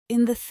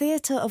In the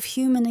theatre of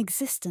human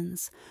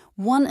existence,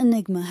 one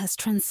enigma has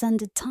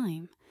transcended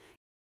time,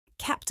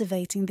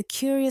 captivating the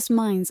curious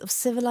minds of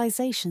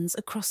civilizations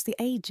across the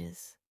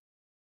ages.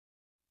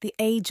 The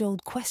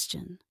age-old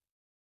question: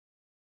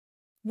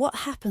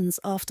 what happens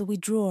after we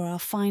draw our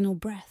final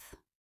breath?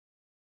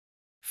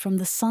 From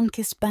the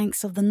sun-kissed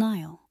banks of the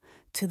Nile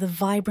to the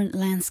vibrant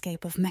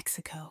landscape of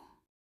Mexico,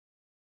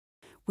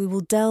 we will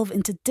delve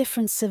into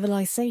different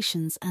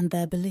civilizations and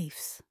their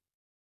beliefs.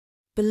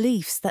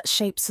 Beliefs that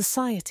shape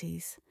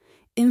societies,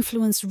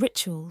 influence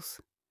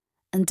rituals,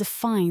 and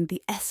define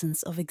the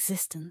essence of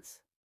existence.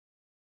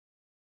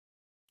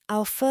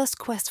 Our first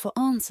quest for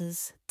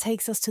answers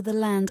takes us to the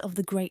land of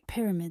the Great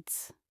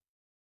Pyramids,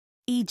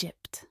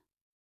 Egypt.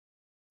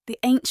 The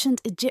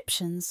ancient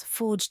Egyptians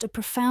forged a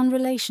profound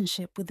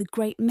relationship with the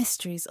great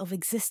mysteries of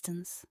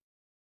existence,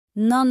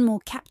 none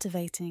more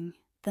captivating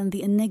than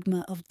the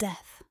enigma of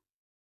death.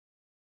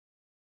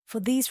 For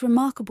these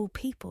remarkable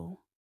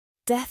people,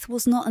 death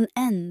was not an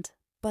end,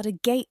 but a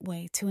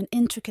gateway to an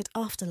intricate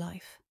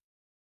afterlife.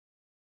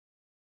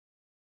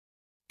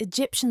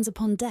 Egyptians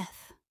upon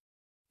death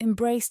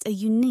embraced a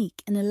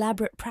unique and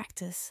elaborate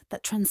practice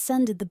that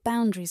transcended the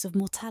boundaries of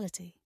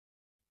mortality: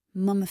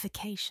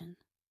 mummification.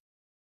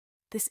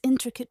 This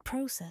intricate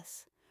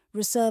process,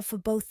 reserved for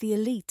both the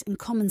elite and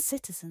common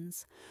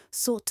citizens,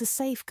 sought to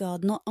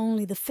safeguard not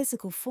only the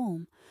physical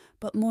form,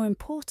 but more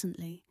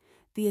importantly,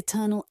 the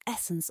eternal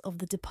essence of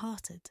the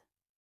departed.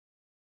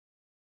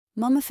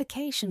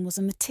 Mummification was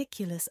a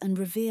meticulous and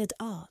revered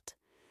art,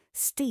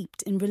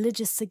 steeped in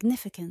religious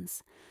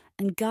significance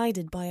and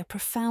guided by a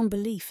profound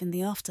belief in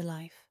the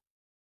afterlife.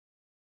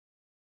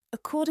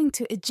 According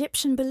to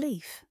Egyptian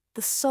belief,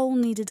 the soul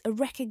needed a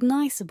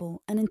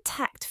recognizable and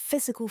intact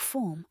physical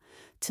form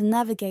to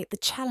navigate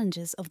the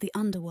challenges of the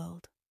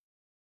underworld.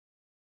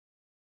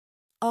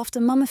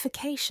 After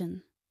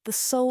mummification, the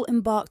soul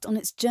embarked on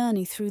its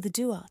journey through the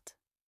duat,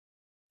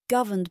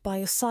 governed by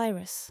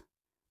Osiris,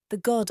 the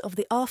god of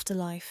the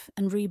afterlife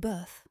and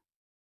rebirth.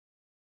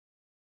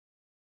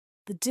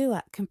 The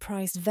duat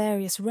comprised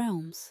various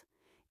realms,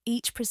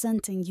 each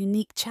presenting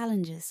unique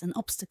challenges and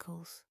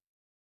obstacles.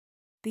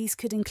 These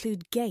could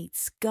include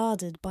gates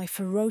guarded by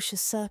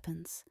ferocious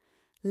serpents,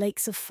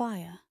 lakes of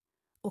fire,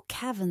 or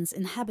caverns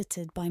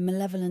inhabited by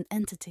malevolent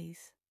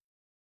entities.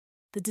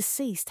 The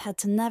deceased had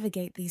to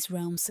navigate these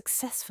realms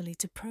successfully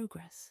to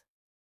progress.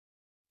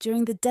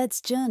 During the dead's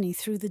journey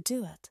through the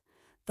duat,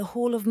 the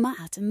Hall of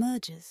Ma'at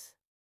emerges.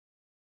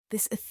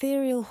 This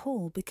ethereal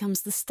hall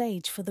becomes the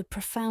stage for the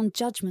profound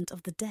judgment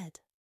of the dead,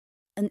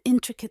 an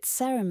intricate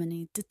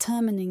ceremony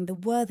determining the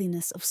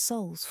worthiness of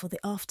souls for the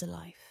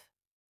afterlife.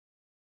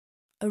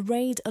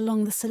 Arrayed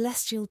along the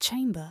celestial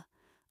chamber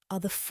are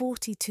the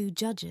 42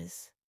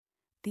 judges,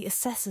 the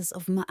assessors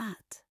of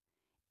Ma'at,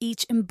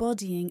 each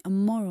embodying a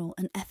moral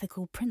and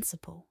ethical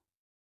principle.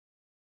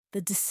 The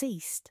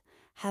deceased,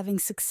 having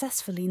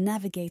successfully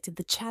navigated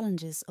the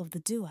challenges of the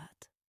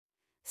duat,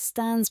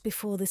 stands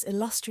before this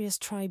illustrious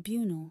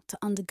tribunal to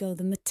undergo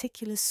the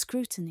meticulous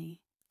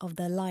scrutiny of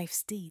their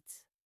life's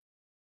deeds.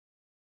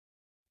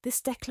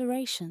 This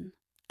declaration,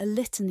 a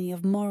litany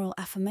of moral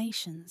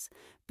affirmations,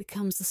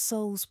 becomes the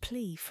soul's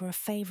plea for a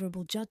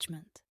favourable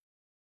judgment.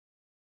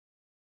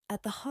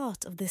 At the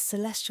heart of this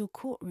celestial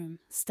courtroom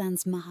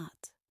stands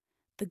Ma'at,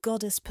 the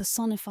goddess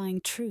personifying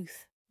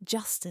truth,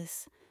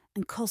 justice,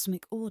 and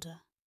cosmic order.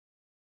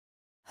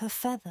 Her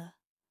feather,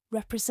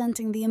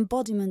 representing the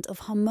embodiment of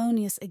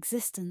harmonious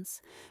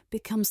existence,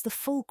 becomes the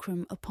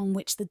fulcrum upon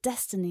which the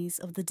destinies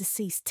of the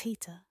deceased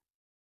teeter.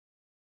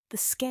 The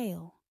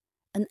scale,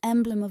 an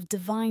emblem of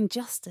divine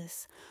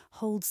justice,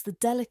 holds the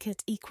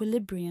delicate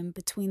equilibrium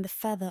between the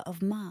feather of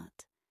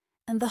Ma'at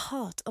and the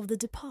heart of the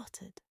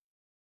departed.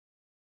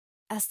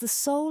 As the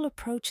soul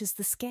approaches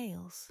the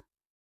scales,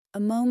 a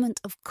moment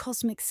of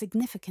cosmic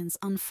significance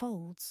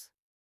unfolds: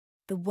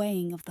 the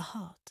weighing of the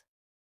heart.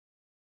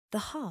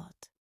 The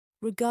heart,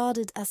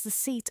 regarded as the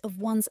seat of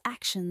one's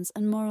actions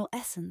and moral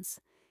essence,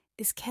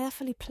 is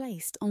carefully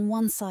placed on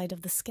one side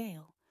of the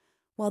scale,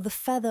 while the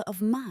feather of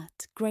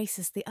Ma'at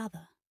graces the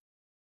other.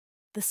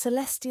 The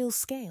celestial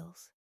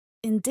scales,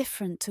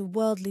 indifferent to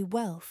worldly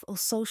wealth or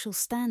social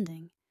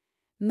standing,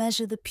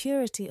 measure the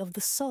purity of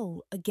the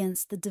soul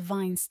against the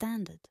divine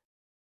standard.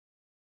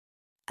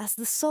 As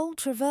the soul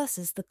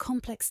traverses the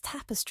complex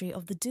tapestry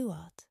of the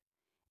duat,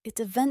 it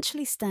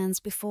eventually stands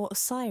before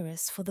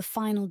Osiris for the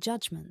final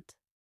judgment,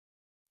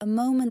 a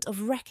moment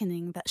of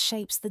reckoning that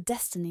shapes the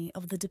destiny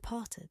of the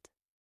departed.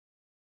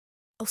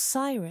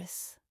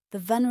 Osiris, the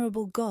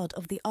venerable god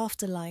of the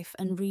afterlife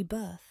and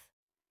rebirth,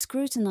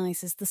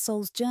 scrutinizes the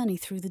soul's journey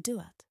through the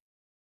duat,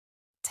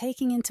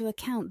 taking into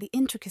account the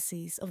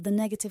intricacies of the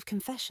negative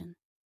confession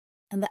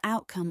and the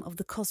outcome of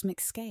the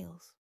cosmic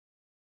scales.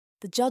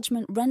 The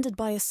judgment rendered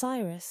by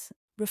Osiris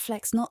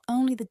reflects not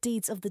only the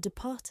deeds of the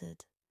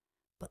departed,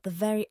 but the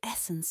very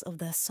essence of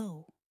their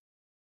soul.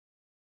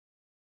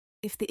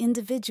 If the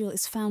individual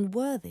is found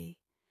worthy,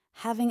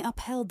 having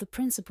upheld the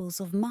principles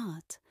of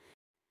Ma'at,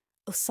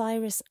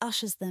 Osiris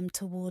ushers them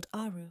toward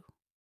Aru.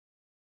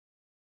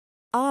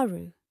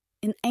 Aru,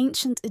 in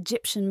ancient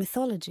Egyptian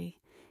mythology,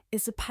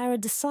 is a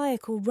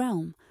paradisiacal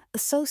realm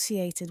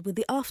associated with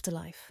the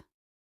afterlife,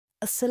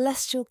 a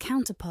celestial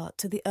counterpart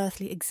to the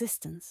earthly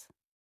existence.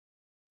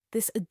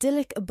 This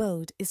idyllic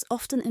abode is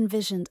often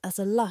envisioned as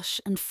a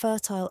lush and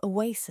fertile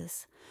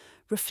oasis,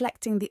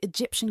 reflecting the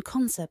Egyptian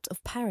concept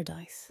of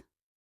paradise.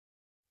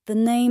 The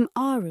name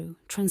Aru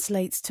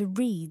translates to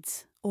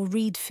reeds or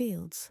reed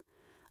fields,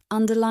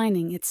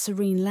 underlining its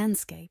serene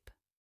landscape.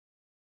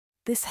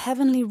 This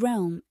heavenly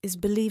realm is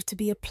believed to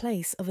be a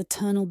place of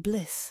eternal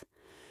bliss,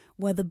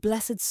 where the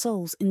blessed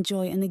souls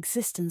enjoy an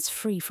existence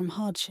free from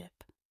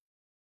hardship.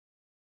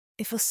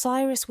 If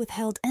Osiris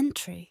withheld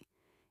entry,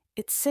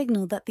 it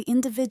signaled that the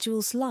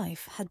individual's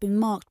life had been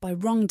marked by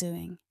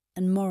wrongdoing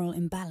and moral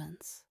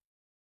imbalance.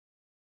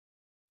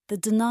 The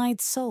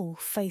denied soul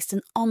faced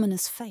an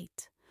ominous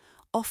fate,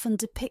 often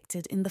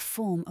depicted in the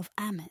form of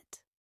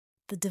Ammit,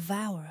 the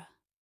devourer.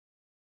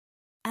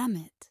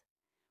 Ammit,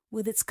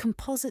 with its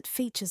composite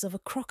features of a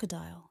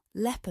crocodile,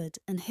 leopard,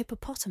 and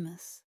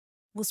hippopotamus,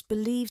 was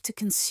believed to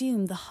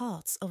consume the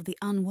hearts of the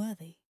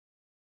unworthy.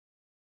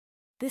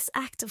 This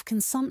act of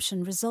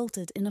consumption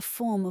resulted in a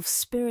form of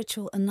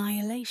spiritual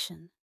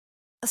annihilation,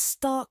 a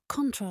stark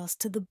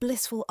contrast to the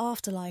blissful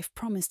afterlife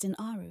promised in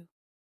Aru.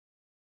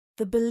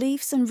 The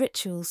beliefs and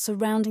rituals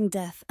surrounding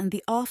death and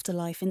the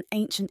afterlife in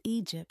ancient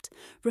Egypt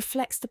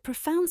reflects the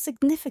profound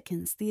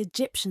significance the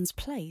Egyptians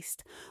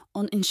placed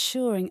on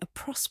ensuring a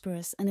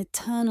prosperous and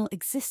eternal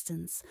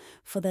existence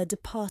for their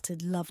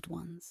departed loved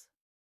ones.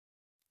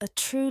 A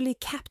truly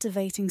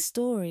captivating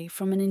story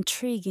from an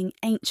intriguing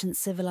ancient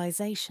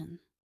civilization.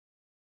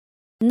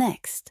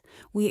 Next,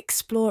 we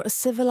explore a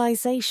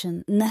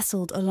civilization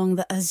nestled along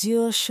the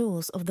azure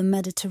shores of the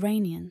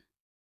Mediterranean,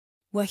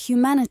 where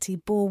humanity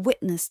bore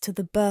witness to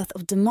the birth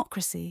of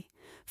democracy,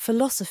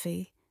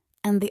 philosophy,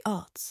 and the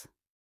arts.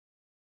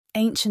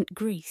 Ancient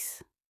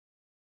Greece.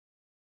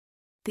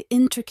 The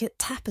intricate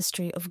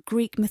tapestry of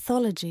Greek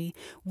mythology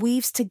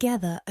weaves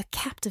together a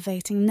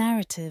captivating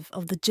narrative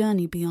of the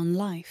journey beyond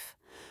life,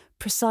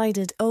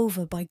 presided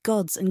over by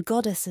gods and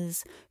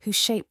goddesses who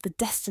shape the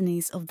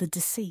destinies of the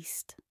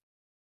deceased.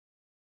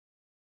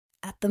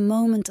 At the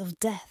moment of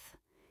death,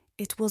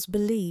 it was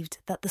believed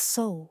that the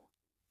soul,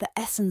 the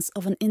essence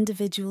of an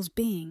individual's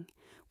being,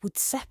 would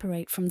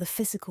separate from the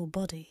physical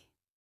body.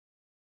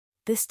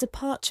 This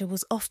departure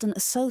was often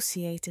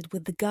associated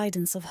with the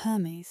guidance of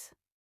Hermes.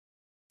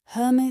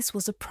 Hermes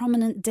was a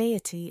prominent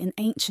deity in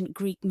ancient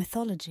Greek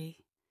mythology,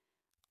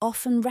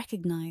 often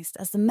recognized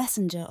as the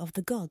messenger of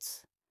the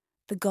gods,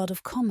 the god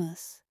of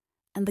commerce,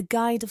 and the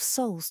guide of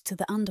souls to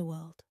the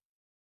underworld.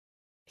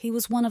 He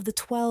was one of the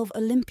 12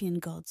 Olympian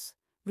gods,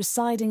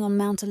 residing on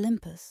Mount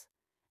Olympus,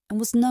 and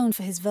was known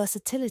for his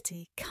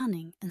versatility,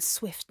 cunning, and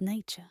swift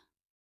nature.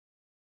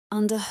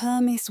 Under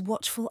Hermes'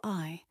 watchful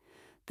eye,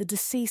 the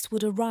deceased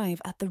would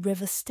arrive at the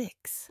river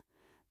Styx,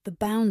 the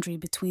boundary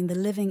between the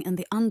living and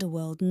the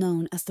underworld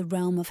known as the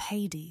realm of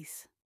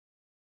Hades.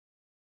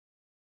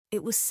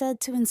 It was said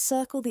to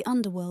encircle the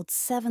underworld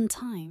 7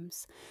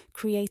 times,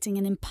 creating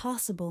an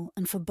impassable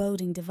and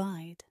foreboding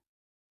divide.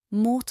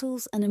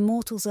 Mortals and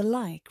immortals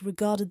alike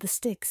regarded the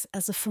Styx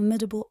as a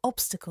formidable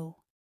obstacle,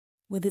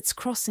 with its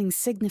crossing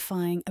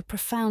signifying a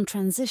profound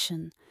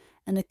transition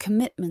and a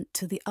commitment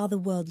to the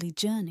otherworldly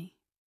journey.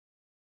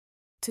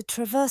 To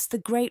traverse the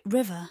great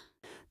river,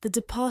 the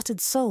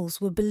departed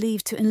souls were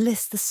believed to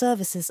enlist the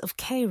services of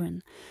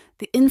Charon,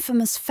 the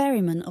infamous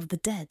ferryman of the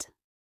dead.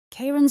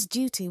 Charon's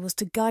duty was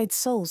to guide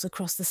souls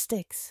across the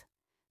Styx,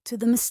 to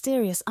the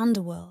mysterious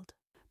underworld,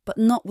 but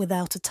not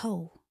without a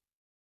toll.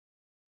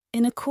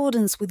 In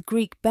accordance with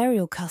Greek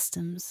burial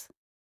customs,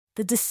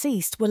 the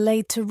deceased were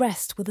laid to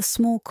rest with a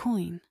small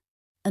coin,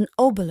 an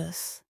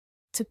obolus,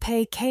 to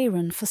pay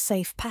Charon for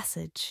safe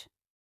passage.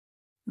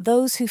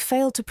 Those who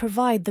failed to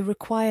provide the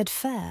required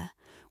fare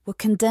were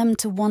condemned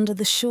to wander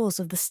the shores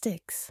of the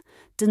Styx,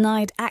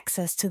 denied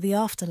access to the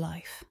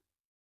afterlife.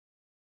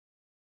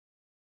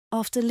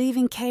 After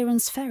leaving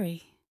Charon's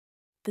ferry,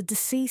 the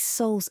deceased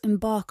souls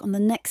embark on the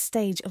next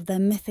stage of their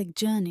mythic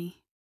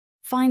journey,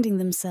 finding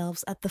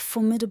themselves at the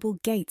formidable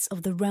gates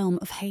of the realm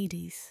of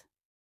Hades.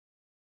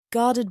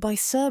 Guarded by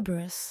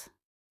Cerberus,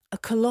 a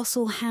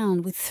colossal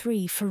hound with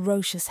 3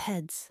 ferocious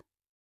heads.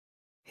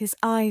 His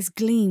eyes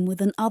gleam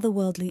with an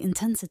otherworldly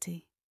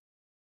intensity,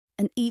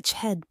 and each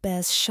head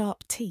bears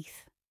sharp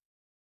teeth,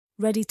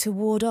 ready to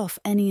ward off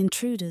any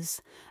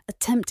intruders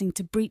attempting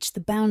to breach the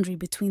boundary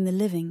between the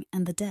living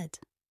and the dead.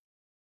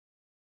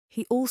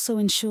 He also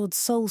ensured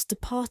souls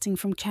departing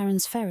from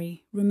Charon's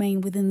ferry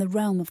remain within the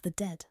realm of the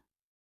dead.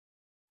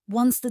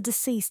 Once the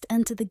deceased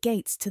enter the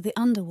gates to the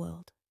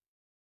underworld,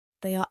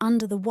 they are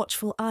under the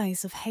watchful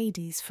eyes of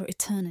Hades for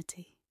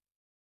eternity.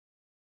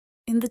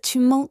 In the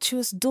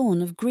tumultuous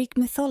dawn of Greek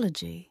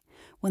mythology,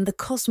 when the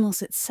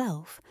cosmos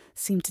itself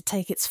seemed to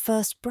take its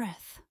first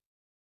breath,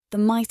 the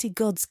mighty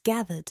gods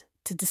gathered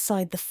to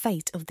decide the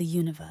fate of the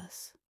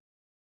universe.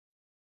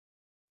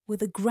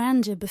 With a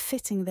grandeur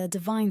befitting their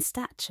divine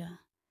stature,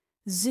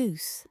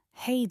 Zeus,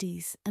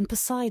 Hades, and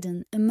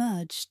Poseidon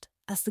emerged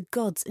as the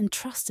gods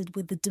entrusted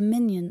with the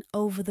dominion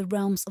over the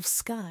realms of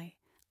sky,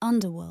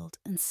 underworld,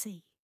 and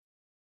sea.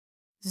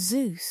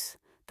 Zeus,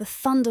 the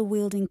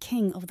thunder-wielding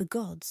king of the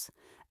gods,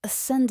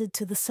 ascended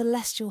to the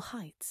celestial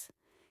heights,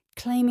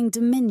 claiming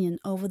dominion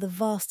over the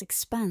vast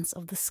expanse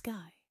of the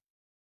sky.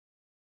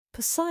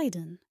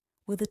 Poseidon,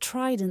 with a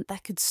trident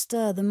that could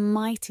stir the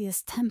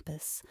mightiest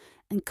tempests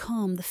and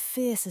calm the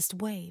fiercest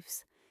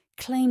waves,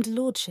 claimed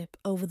lordship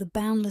over the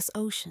boundless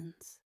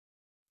oceans.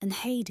 And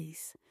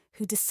Hades,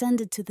 who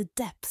descended to the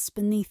depths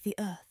beneath the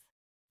earth,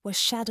 where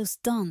shadows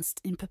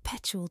danced in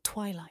perpetual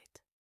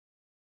twilight.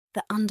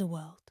 The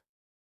underworld.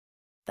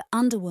 The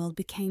underworld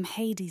became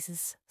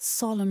Hades's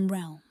solemn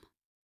realm.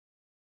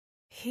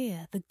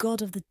 Here the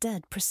god of the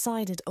dead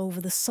presided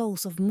over the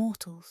souls of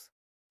mortals,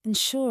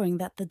 ensuring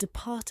that the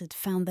departed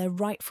found their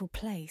rightful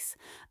place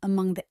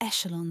among the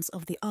echelons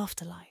of the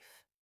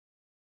afterlife.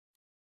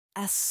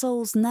 As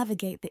souls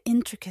navigate the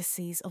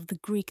intricacies of the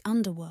Greek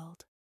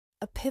underworld,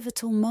 a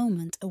pivotal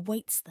moment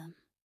awaits them.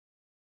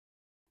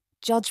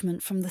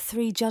 Judgment from the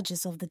three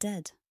judges of the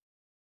dead: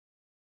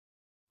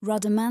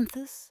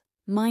 Rhadamanthus,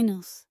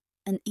 Minos,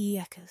 and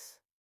Aeacus.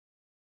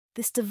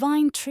 This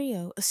divine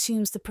trio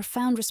assumes the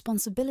profound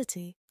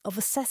responsibility of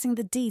assessing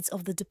the deeds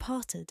of the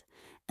departed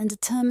and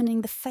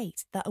determining the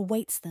fate that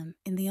awaits them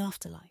in the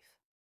afterlife.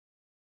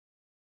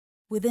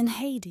 Within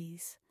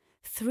Hades,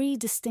 3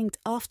 distinct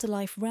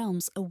afterlife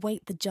realms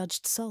await the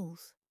judged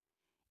souls,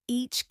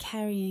 each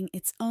carrying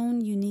its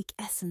own unique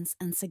essence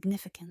and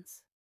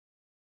significance.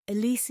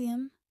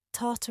 Elysium,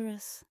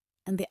 Tartarus,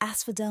 and the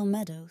Asphodel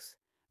Meadows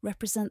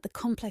represent the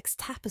complex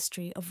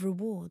tapestry of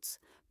rewards,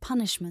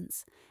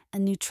 punishments,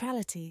 and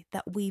neutrality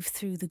that weave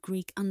through the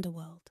Greek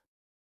underworld.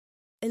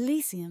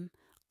 Elysium,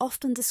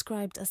 often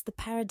described as the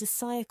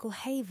paradisiacal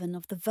haven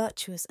of the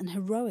virtuous and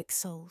heroic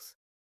souls,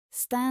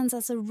 stands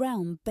as a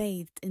realm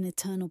bathed in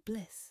eternal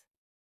bliss.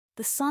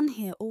 The sun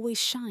here always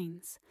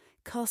shines,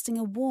 casting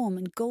a warm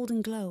and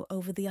golden glow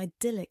over the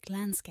idyllic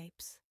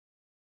landscapes.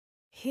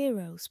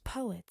 Heroes,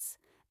 poets,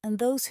 and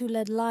those who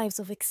led lives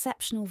of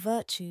exceptional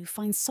virtue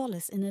find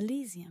solace in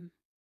Elysium.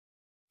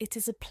 It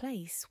is a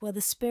place where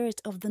the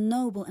spirit of the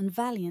noble and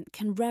valiant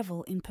can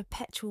revel in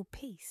perpetual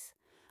peace,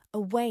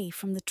 away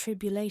from the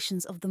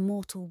tribulations of the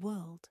mortal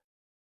world.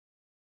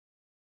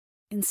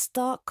 In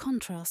stark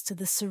contrast to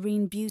the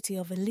serene beauty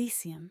of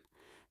Elysium,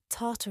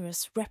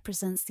 Tartarus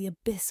represents the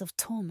abyss of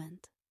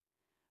torment,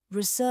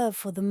 reserved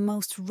for the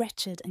most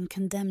wretched and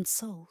condemned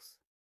souls.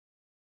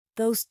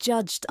 Those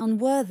judged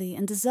unworthy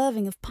and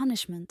deserving of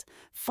punishment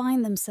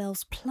find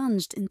themselves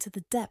plunged into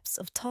the depths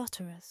of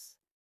Tartarus,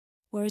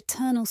 where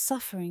eternal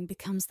suffering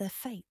becomes their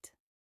fate.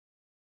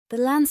 The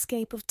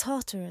landscape of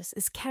Tartarus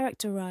is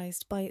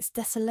characterized by its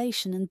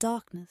desolation and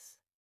darkness,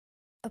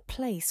 a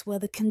place where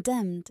the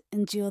condemned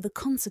endure the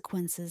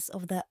consequences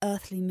of their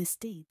earthly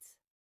misdeeds.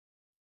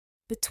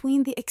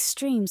 Between the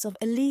extremes of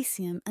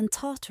Elysium and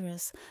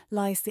Tartarus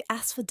lies the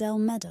Asphodel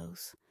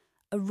Meadows,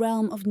 a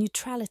realm of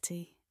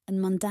neutrality and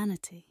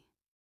mundanity.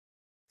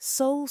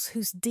 Souls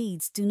whose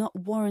deeds do not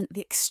warrant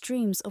the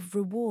extremes of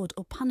reward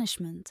or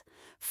punishment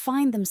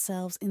find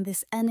themselves in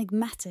this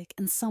enigmatic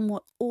and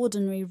somewhat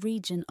ordinary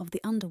region of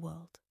the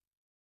underworld.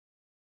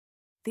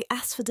 The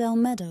Asphodel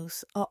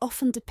Meadows are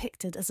often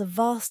depicted as a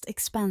vast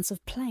expanse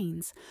of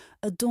plains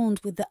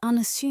adorned with the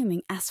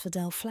unassuming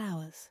asphodel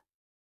flowers.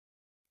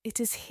 It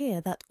is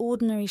here that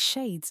ordinary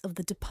shades of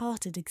the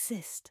departed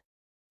exist,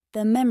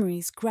 their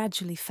memories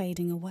gradually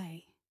fading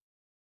away.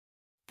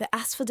 The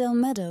Asphodel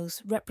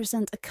Meadows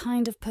represent a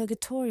kind of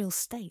purgatorial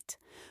state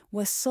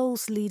where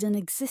souls lead an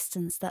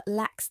existence that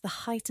lacks the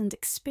heightened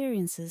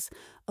experiences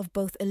of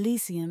both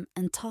Elysium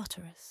and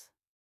Tartarus.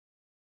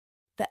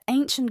 The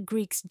ancient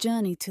Greeks'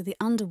 journey to the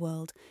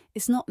underworld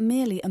is not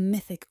merely a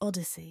mythic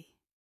odyssey.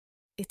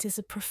 It is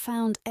a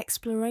profound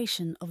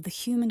exploration of the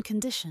human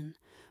condition,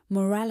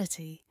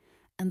 morality,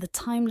 and the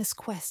timeless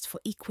quest for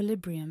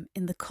equilibrium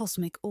in the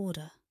cosmic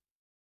order.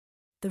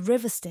 The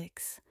river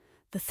Styx,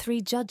 the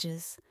 3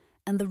 judges,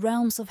 and the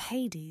realms of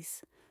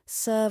Hades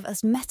serve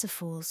as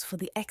metaphors for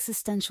the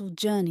existential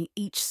journey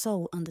each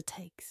soul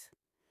undertakes,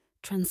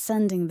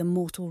 transcending the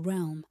mortal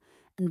realm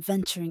and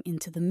venturing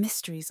into the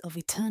mysteries of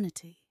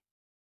eternity.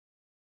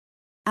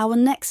 Our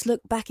next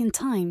look back in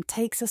time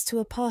takes us to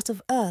a part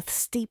of Earth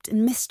steeped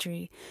in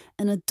mystery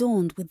and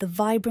adorned with the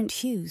vibrant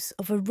hues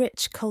of a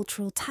rich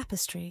cultural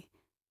tapestry,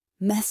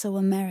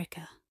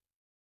 Meso-America.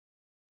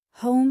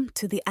 Home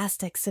to the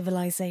Aztec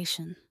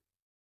civilization.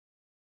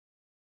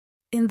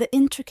 In the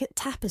intricate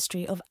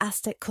tapestry of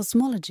Aztec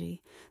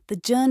cosmology, the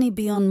journey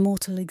beyond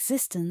mortal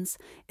existence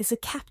is a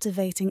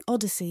captivating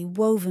odyssey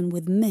woven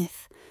with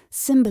myth,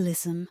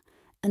 symbolism,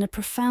 and a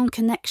profound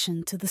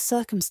connection to the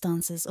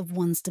circumstances of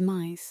one's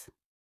demise.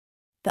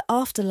 The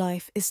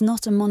afterlife is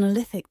not a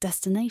monolithic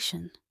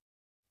destination.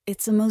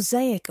 It's a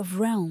mosaic of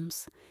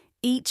realms,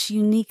 each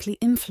uniquely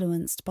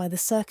influenced by the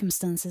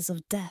circumstances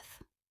of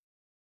death.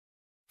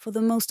 For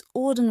the most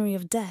ordinary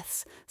of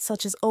deaths,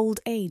 such as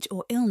old age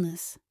or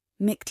illness,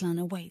 Mictlán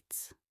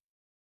awaits.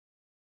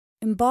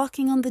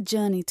 Embarking on the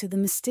journey to the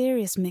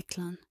mysterious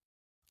Mictlán,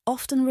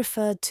 often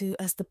referred to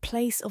as the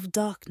place of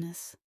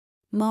darkness,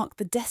 mark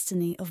the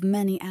destiny of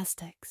many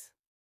Aztecs.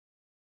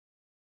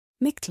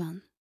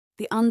 Mictlán,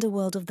 the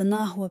underworld of the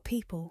Nahua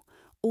people,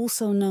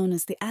 also known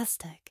as the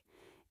Aztec,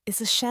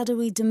 is a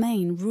shadowy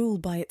domain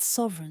ruled by its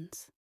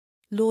sovereigns,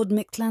 Lord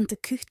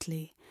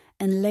Mictlantecutli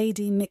and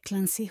Lady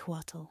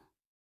Mictlancihuatl.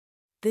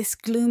 This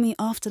gloomy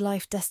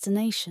afterlife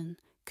destination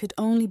could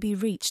only be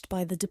reached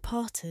by the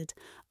departed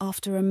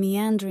after a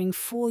meandering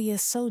 4-year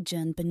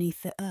sojourn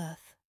beneath the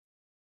earth.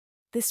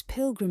 This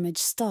pilgrimage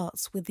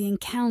starts with the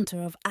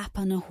encounter of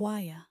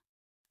Apanahuaya,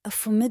 a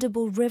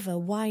formidable river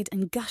wide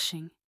and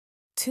gushing,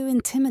 too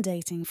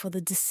intimidating for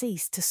the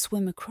deceased to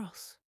swim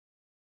across.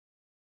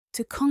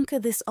 To conquer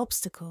this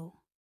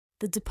obstacle,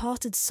 the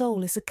departed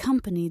soul is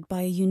accompanied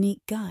by a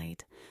unique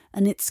guide,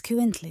 an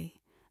Itzcuintli,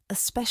 a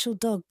special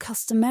dog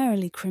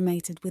customarily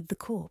cremated with the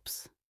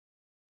corpse.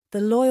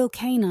 The loyal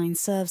canine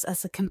serves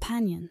as a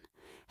companion,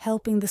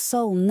 helping the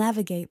soul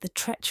navigate the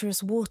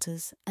treacherous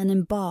waters and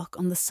embark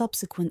on the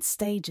subsequent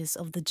stages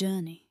of the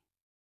journey.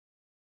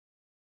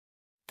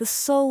 The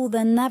soul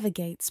then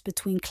navigates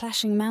between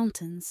clashing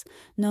mountains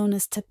known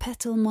as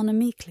Tepetal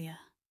Monomiclia,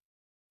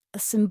 a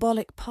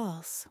symbolic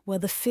pass where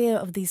the fear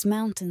of these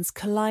mountains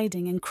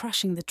colliding and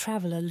crushing the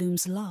traveller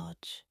looms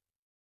large.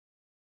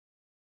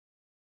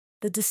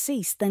 The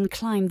deceased then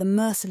climb the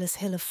merciless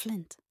hill of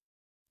flint,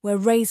 where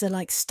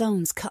razor-like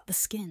stones cut the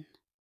skin.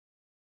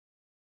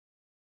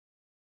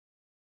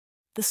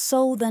 The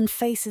soul then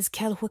faces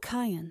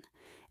Kelhuacayan,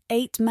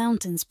 8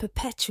 mountains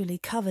perpetually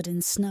covered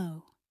in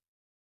snow.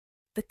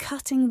 The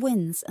cutting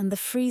winds and the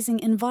freezing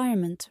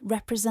environment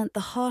represent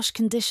the harsh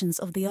conditions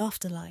of the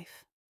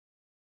afterlife.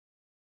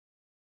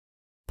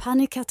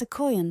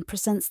 Panicatacoyan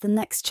presents the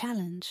next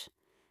challenge,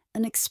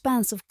 an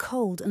expanse of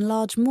cold and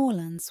large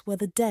moorlands where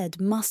the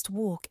dead must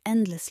walk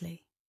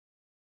endlessly.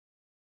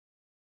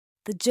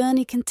 The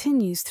journey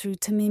continues through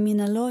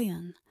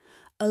Tamiminaloyan,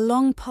 a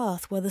long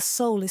path where the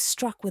soul is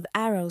struck with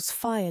arrows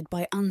fired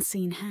by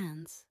unseen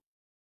hands.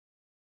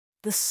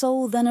 The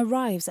soul then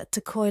arrives at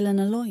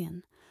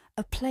Tecoilanaloyan,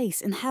 a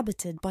place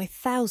inhabited by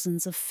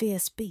thousands of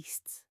fierce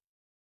beasts.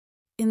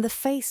 In the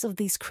face of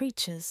these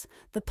creatures,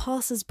 the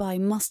passers-by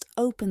must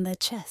open their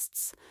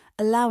chests,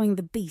 allowing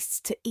the beasts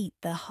to eat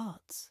their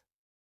hearts.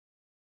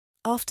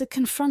 After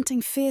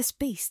confronting fierce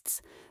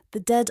beasts, the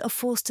dead are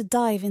forced to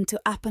dive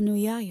into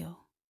Apanuyayo,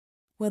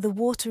 where the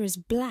water is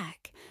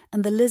black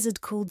and the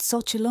lizard called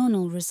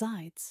Xochilonal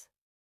resides.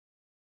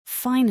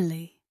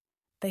 Finally,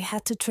 they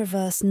had to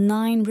traverse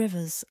 9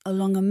 rivers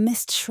along a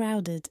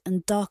mist-shrouded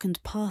and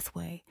darkened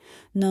pathway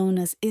known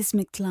as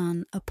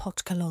Izmictlán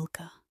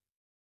Apoctkalolca.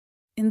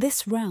 In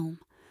this realm,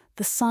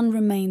 the sun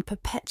remained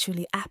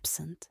perpetually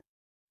absent,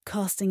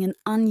 casting an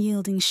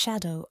unyielding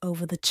shadow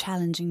over the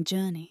challenging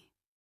journey.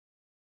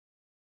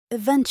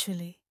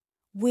 Eventually,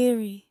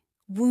 weary,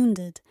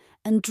 wounded,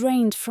 and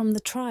drained from the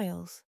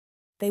trials,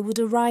 they would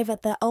arrive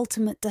at their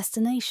ultimate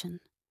destination,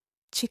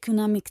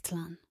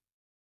 Mictlán.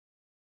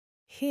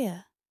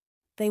 Here,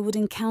 they would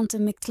encounter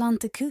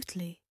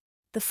Mictlantecutli,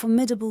 the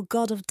formidable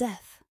god of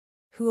death,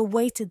 who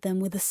awaited them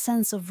with a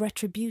sense of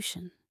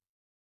retribution.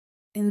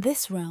 In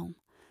this realm,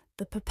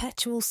 the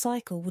perpetual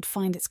cycle would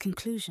find its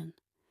conclusion,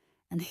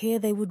 and here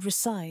they would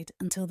reside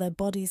until their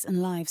bodies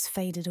and lives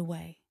faded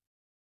away.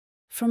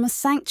 From a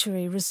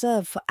sanctuary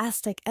reserved for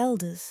Aztec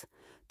elders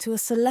to a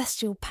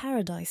celestial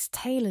paradise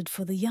tailored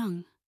for the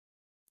young,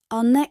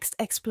 our next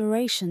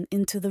exploration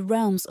into the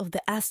realms of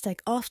the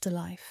Aztec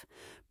afterlife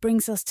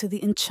brings us to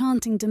the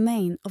enchanting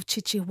domain of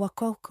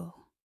Chichihuacoco,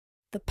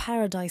 the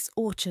paradise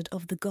orchard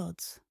of the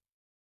gods.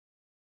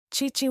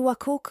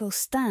 Chichihuacoco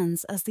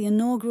stands as the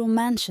inaugural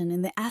mansion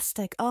in the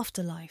Aztec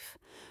afterlife,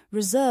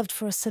 reserved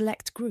for a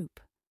select group,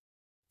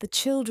 the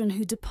children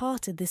who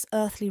departed this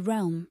earthly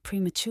realm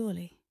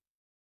prematurely.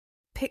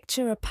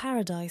 Picture a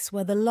paradise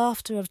where the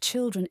laughter of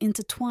children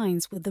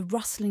intertwines with the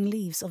rustling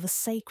leaves of a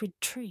sacred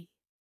tree,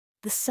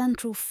 the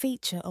central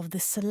feature of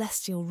this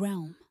celestial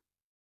realm.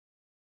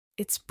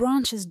 Its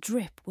branches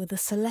drip with a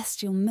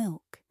celestial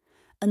milk,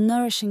 a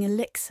nourishing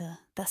elixir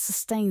that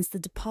sustains the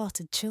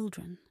departed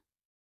children.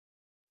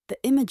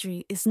 The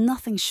imagery is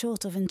nothing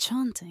short of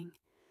enchanting,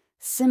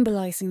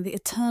 symbolizing the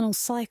eternal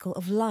cycle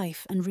of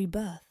life and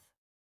rebirth.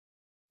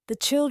 The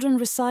children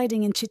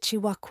residing in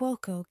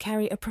Chichihuacoco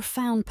carry a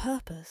profound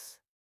purpose.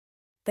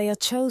 They are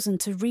chosen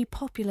to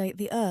repopulate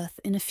the earth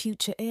in a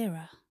future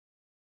era,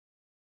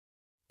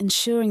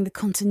 ensuring the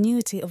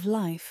continuity of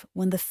life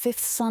when the 5th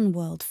sun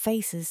world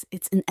faces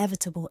its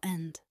inevitable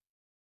end.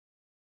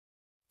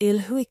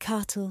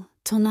 Ilhuicatl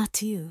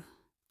Tonatiuh,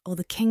 or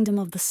the Kingdom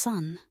of the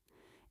Sun,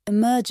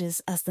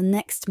 emerges as the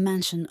next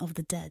mansion of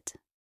the dead,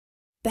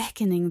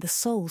 beckoning the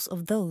souls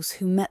of those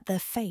who met their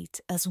fate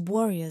as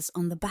warriors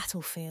on the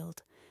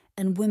battlefield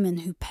and women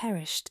who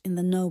perished in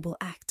the noble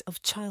act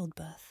of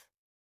childbirth.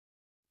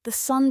 The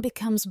sun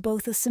becomes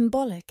both a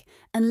symbolic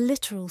and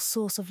literal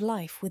source of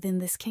life within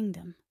this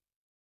kingdom.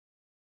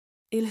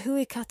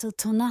 Ilhuicatl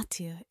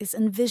Tonatiuh is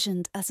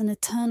envisioned as an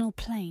eternal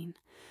plain,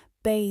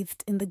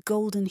 bathed in the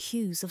golden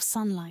hues of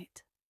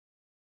sunlight.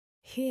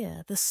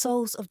 Here, the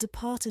souls of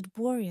departed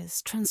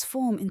warriors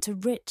transform into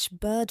rich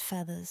bird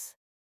feathers,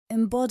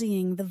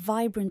 embodying the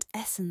vibrant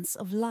essence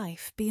of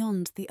life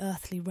beyond the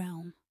earthly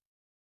realm.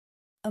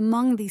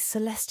 Among these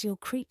celestial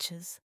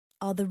creatures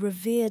are the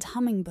revered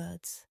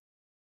hummingbirds.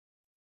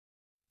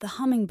 The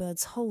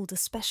hummingbirds hold a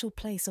special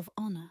place of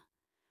honor,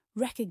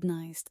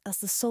 recognized as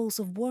the souls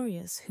of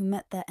warriors who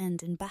met their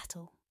end in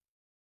battle.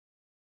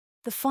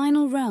 The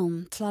final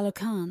realm,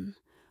 Tlalocan,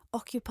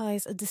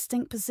 occupies a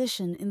distinct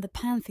position in the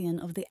pantheon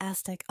of the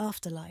Aztec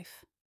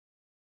afterlife.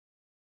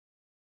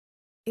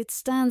 It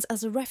stands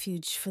as a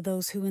refuge for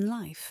those who in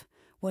life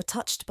were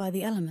touched by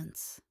the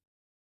elements,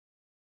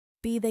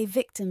 be they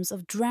victims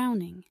of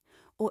drowning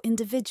or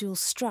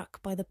individuals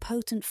struck by the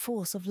potent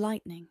force of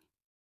lightning.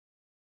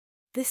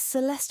 This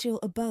celestial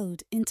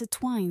abode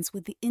intertwines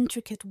with the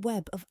intricate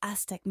web of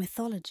Aztec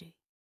mythology.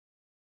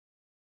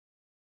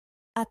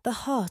 At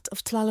the heart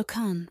of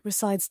Tlalocan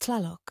resides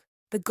Tlaloc,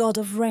 the god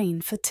of rain,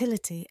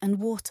 fertility, and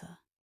water.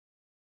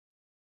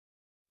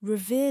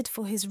 Revered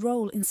for his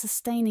role in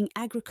sustaining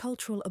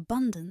agricultural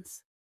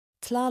abundance,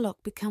 Tlaloc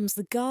becomes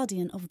the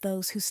guardian of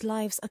those whose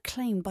lives are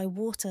claimed by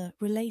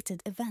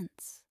water-related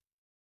events.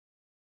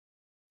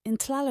 In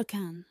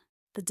Tlalocan,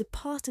 the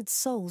departed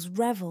souls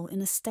revel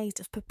in a state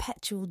of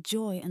perpetual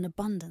joy and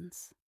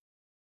abundance.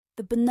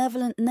 The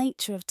benevolent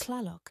nature of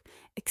Tlaloc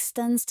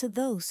extends to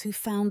those who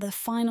found their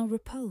final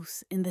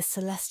repose in this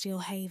celestial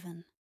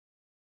haven,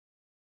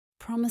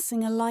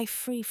 promising a life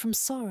free from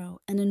sorrow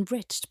and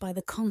enriched by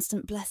the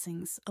constant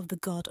blessings of the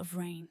god of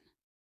rain.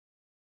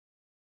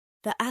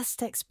 The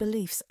Aztecs'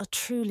 beliefs are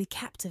truly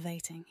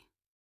captivating.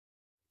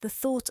 The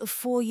thought of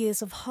 4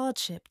 years of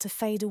hardship to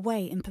fade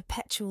away in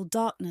perpetual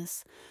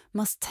darkness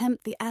must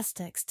tempt the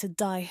Aztecs to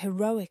die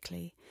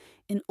heroically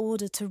in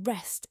order to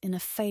rest in a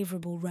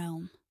favorable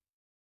realm.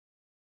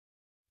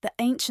 The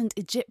ancient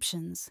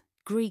Egyptians,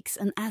 Greeks,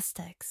 and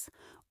Aztecs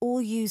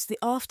all used the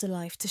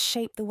afterlife to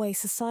shape the way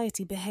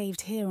society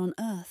behaved here on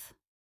Earth.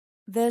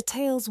 Their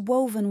tales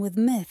woven with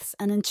myths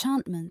and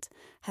enchantment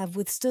have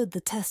withstood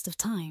the test of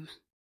time.